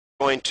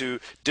going to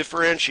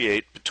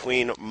differentiate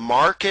between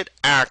market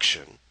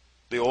action,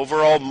 the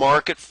overall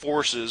market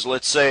forces,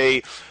 let's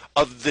say,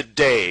 of the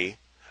day,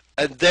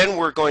 and then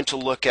we're going to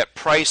look at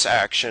price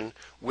action,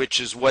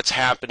 which is what's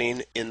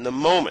happening in the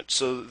moment.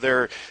 So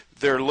they're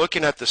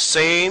looking at the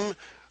same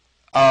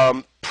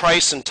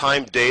price and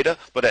time data,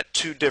 but at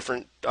two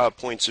different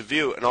points of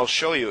view. And I'll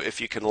show you,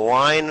 if you can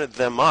line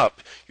them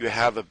up, you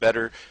have a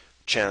better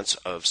chance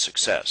of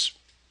success.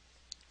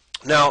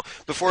 Now,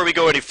 before we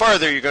go any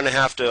farther, you're going to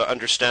have to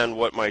understand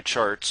what my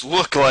charts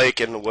look like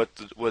and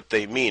what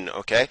they mean,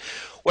 okay?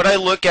 What I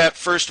look at,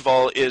 first of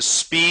all, is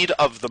speed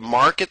of the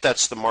market.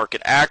 That's the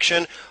market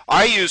action.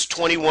 I use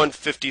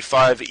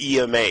 2155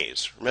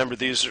 EMAs. Remember,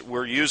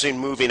 we're using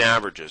moving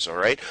averages, all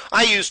right?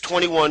 I use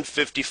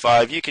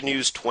 2155. You can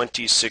use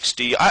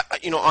 2060.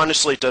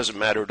 Honestly, it doesn't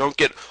matter. Don't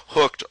get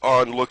hooked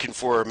on looking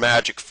for a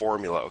magic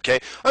formula,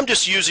 okay? I'm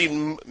just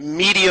using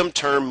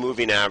medium-term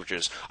moving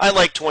averages. I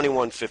like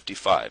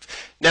 2155.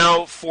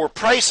 Now, for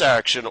price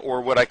action, or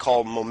what I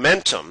call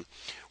momentum,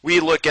 we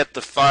look at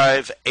the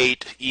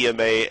 5-8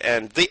 EMA,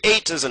 and the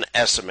 8 is an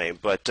SMA,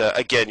 but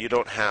again, you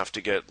don't have to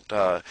get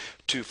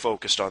too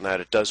focused on that.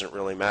 It doesn't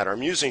really matter.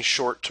 I'm using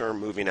short-term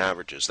moving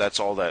averages.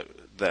 That's all that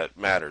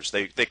matters.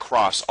 They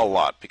cross a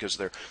lot because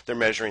they're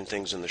measuring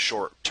things in the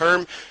short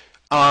term.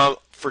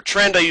 For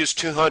trend, I use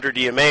 200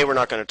 EMA. We're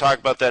not going to talk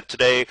about that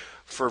today.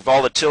 For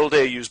volatility,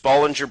 I use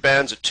Bollinger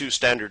Bands at 2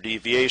 standard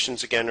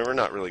deviations. Again, we're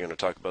not really going to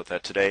talk about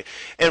that today.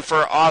 And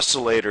for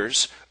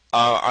oscillators,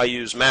 I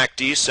use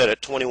MACD set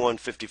at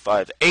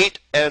 2155.8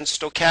 and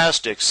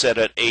stochastic set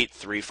at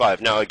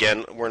 835. Now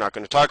again, we're not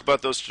going to talk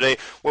about those today.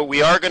 What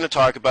we are going to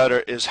talk about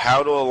is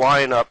how to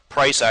align up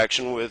price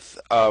action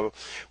with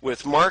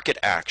market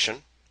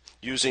action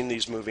using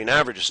these moving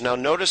averages. Now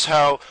notice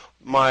how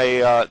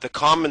my the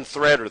common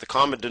thread, or the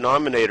common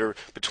denominator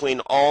between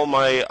all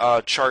my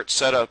chart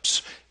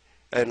setups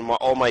and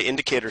all my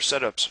indicator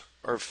setups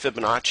are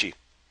Fibonacci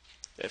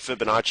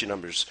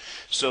numbers.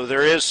 So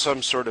there is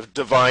some sort of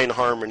divine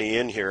harmony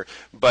in here,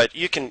 but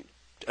you can,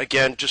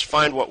 again, just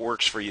find what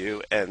works for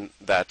you, and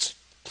that's,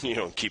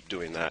 keep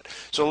doing that.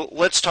 So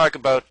let's talk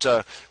about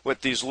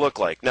what these look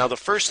like. Now, the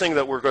first thing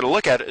that we're going to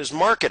look at is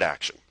market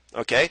action,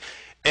 okay?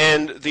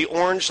 And the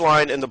orange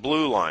line and the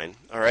blue line,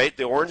 all right?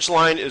 The orange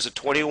line is a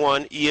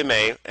 21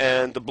 EMA,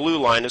 and the blue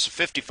line is a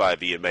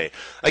 55 EMA.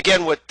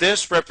 Again, what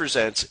this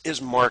represents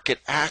is market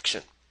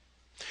action.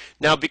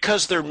 Now,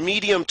 because they're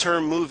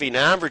medium-term moving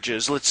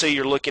averages, let's say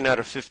you're looking at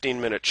a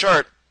 15-minute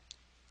chart.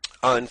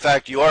 In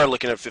fact, you are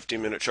looking at a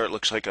 15-minute chart. It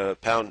looks like a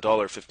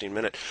pound-dollar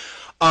 15-minute.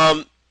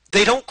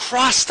 They don't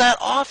cross that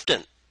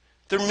often.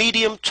 They're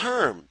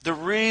medium-term. They're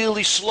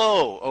really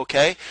slow,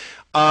 okay?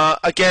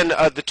 Again,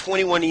 the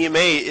 21 EMA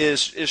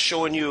is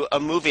showing you a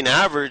moving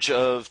average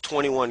of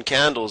 21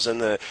 candles,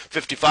 and the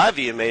 55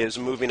 EMA is a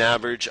moving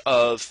average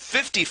of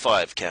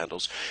 55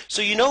 candles.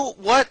 So you know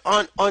what?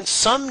 On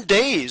some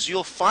days,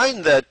 you'll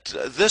find that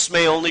this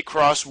may only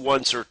cross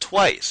once or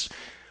twice,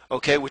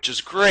 okay, which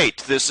is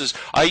great.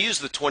 I use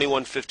the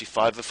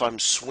 2155 if I'm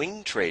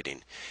swing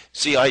trading.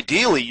 See,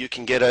 ideally, you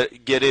can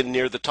get in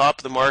near the top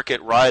of the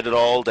market, ride it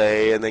all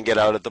day, and then get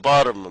out at the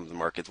bottom of the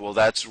market. Well,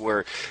 that's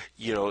where,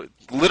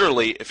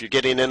 literally, if you're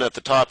getting in at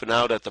the top and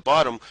out at the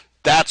bottom,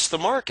 that's the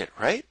market,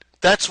 right?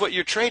 That's what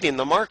you're trading,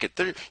 the market.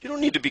 You don't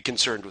need to be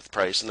concerned with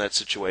price in that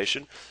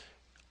situation,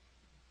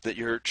 that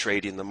you're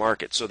trading the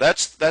market. So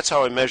that's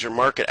how I measure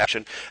market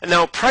action. And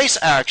now price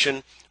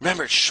action,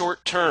 remember, it's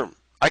short term.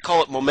 I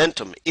call it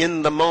momentum,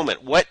 in the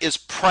moment. What is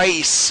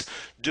price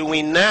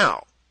doing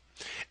now?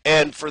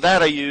 And for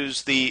that, I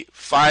use the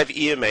 5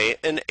 EMA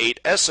and 8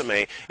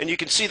 SMA. And you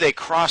can see they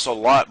cross a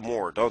lot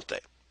more, don't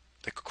they?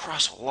 They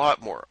cross a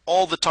lot more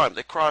all the time.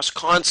 They cross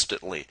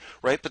constantly,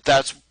 right? But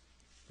that's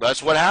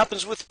what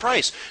happens with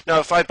price. Now,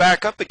 if I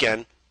back up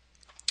again,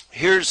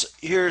 here's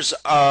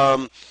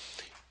a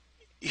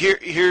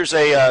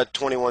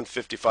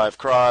 2155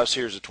 cross.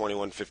 Here's a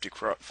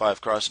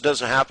 2155 cross. It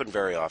doesn't happen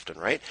very often,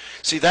 right?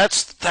 See,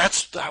 that's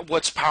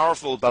what's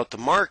powerful about the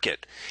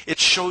market. It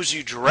shows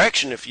you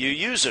direction if you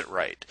use it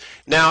right.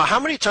 Now, how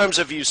many times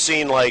have you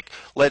seen, like,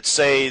 let's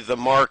say the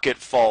market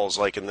falls,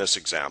 like in this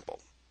example?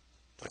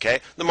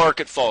 Okay, the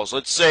market falls.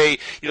 Let's say,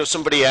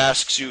 somebody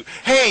asks you,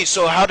 hey,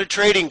 so how did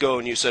trading go?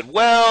 And you said,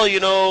 well,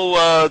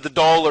 the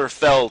dollar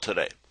fell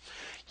today.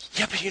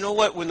 Yeah, but you know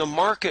what? When the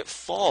market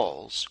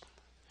falls,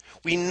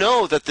 we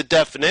know that the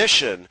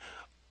definition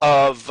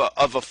of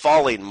a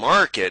falling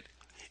market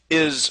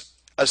is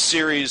a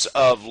series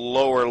of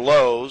lower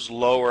lows,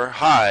 lower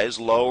highs,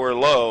 lower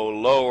low,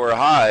 lower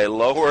high,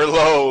 lower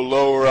low,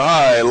 lower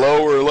high,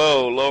 lower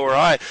low, lower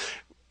high,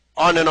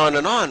 on and on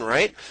and on,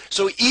 right?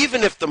 So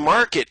even if the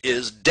market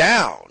is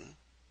down,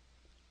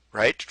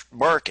 right,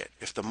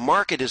 if the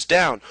market is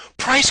down,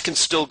 price can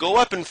still go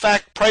up. In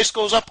fact, price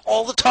goes up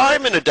all the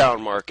time in a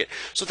down market.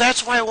 So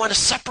that's why I want to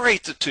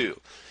separate the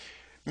two.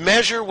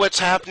 Measure what's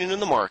happening in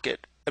the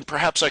market, and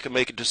perhaps I can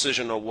make a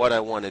decision on what I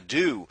want to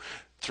do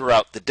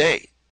throughout the day.